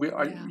know what,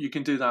 you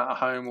can do that at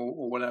home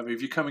or whatever.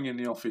 If you're coming in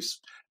the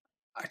office,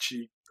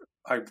 actually,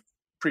 I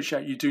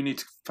appreciate you do need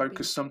to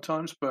focus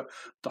sometimes, but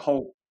the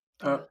whole,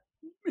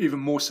 even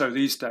more so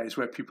these days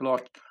where people are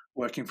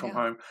working from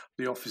home,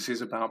 the office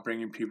is about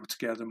bringing people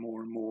together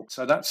more and more.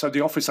 So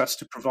the office has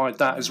to provide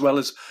that, as well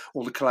as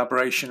all the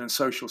collaboration and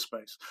social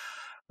space.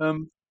 But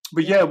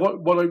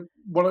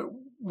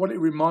what it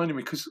reminded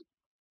me, because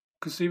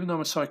even though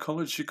I'm a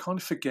psychologist, you kind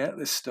of forget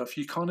this stuff.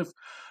 You kind of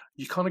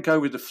go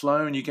with the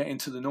flow, and you get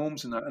into the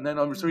norms and that. And then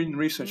I was reading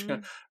research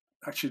going,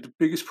 actually, the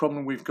biggest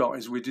problem we've got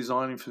is we're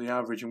designing for the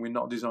average, and we're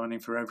not designing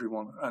for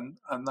everyone.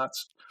 And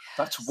that's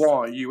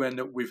why you end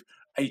up with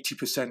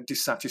 80%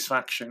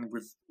 dissatisfaction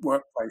with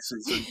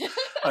workplaces, and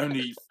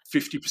only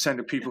 50%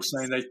 of people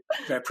saying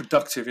they're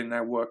productive in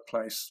their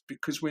workplace,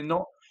 because we're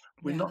not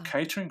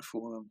catering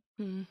for them.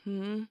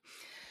 Mm-hmm.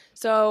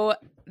 So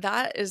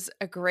that is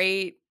a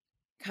great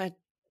kind of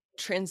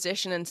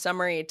transition and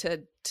summary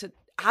to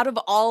out of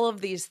all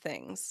of these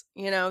things,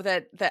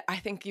 that I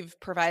think you've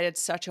provided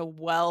such a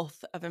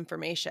wealth of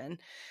information.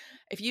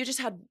 If you just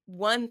had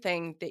one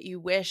thing that you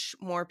wish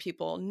more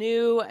people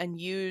knew and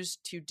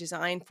used to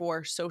design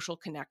for social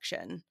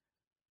connection,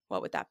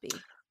 what would that be?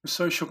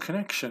 Social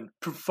connection,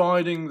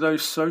 providing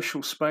those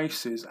social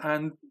spaces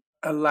and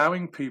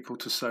allowing people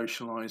to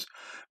socialize.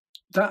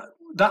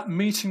 That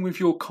meeting with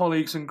your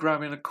colleagues and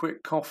grabbing a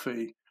quick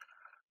coffee,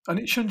 and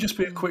it shouldn't just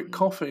be a quick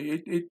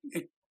coffee.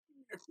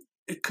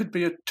 It could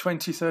be a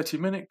 20,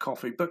 30-minute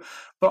coffee, but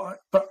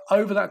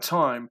over that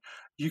time,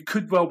 you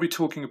could well be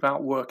talking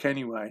about work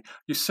anyway.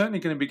 You're certainly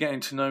going to be getting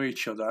to know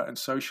each other and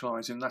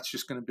socializing. That's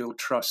just going to build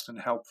trust and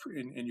help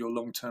in your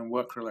long-term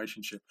work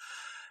relationship.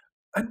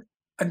 And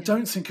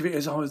don't think of it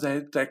as,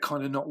 they're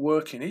kind of not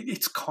working.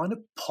 It's kind of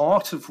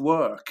part of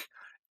work,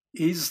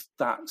 is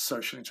that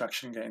social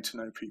interaction and getting to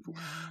know people.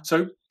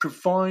 So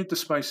provide the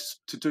space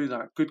to do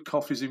that. Good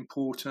coffee is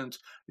important.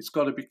 It's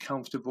got to be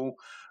comfortable.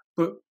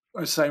 But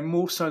I say,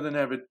 more so than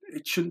ever,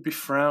 it shouldn't be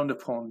frowned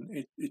upon.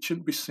 It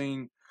shouldn't be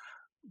seen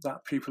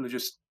that people are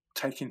just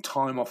taking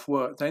time off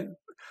work. They're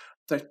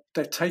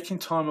taking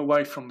time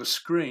away from the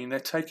screen. They're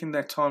taking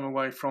their time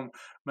away from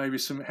maybe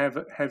some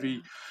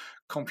heavy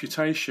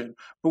computation,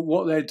 but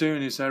what they're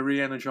doing is they're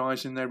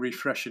re-energizing, they're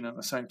refreshing at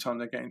the same time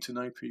they're getting to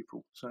know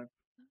people. So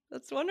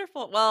that's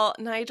wonderful. Well,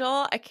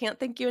 Nigel, I can't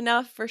thank you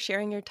enough for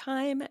sharing your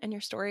time and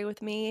your story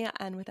with me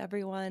and with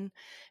everyone.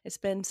 It's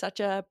been such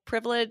a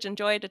privilege and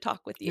joy to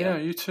talk with you. Yeah,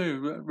 you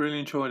too. Really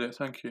enjoyed it.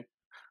 Thank you.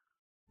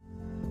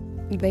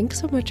 Thanks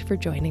so much for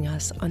joining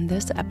us on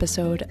this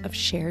episode of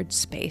Shared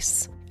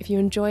Space. If you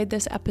enjoyed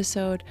this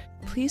episode,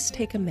 please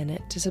take a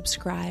minute to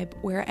subscribe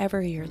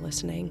wherever you're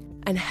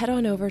listening and head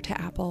on over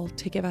to Apple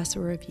to give us a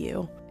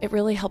review. It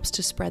really helps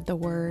to spread the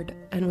word,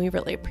 and we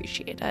really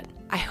appreciate it.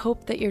 I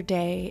hope that your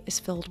day is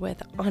filled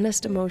with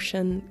honest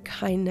emotion,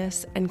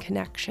 kindness, and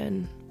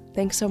connection.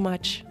 Thanks so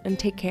much, and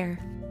take care.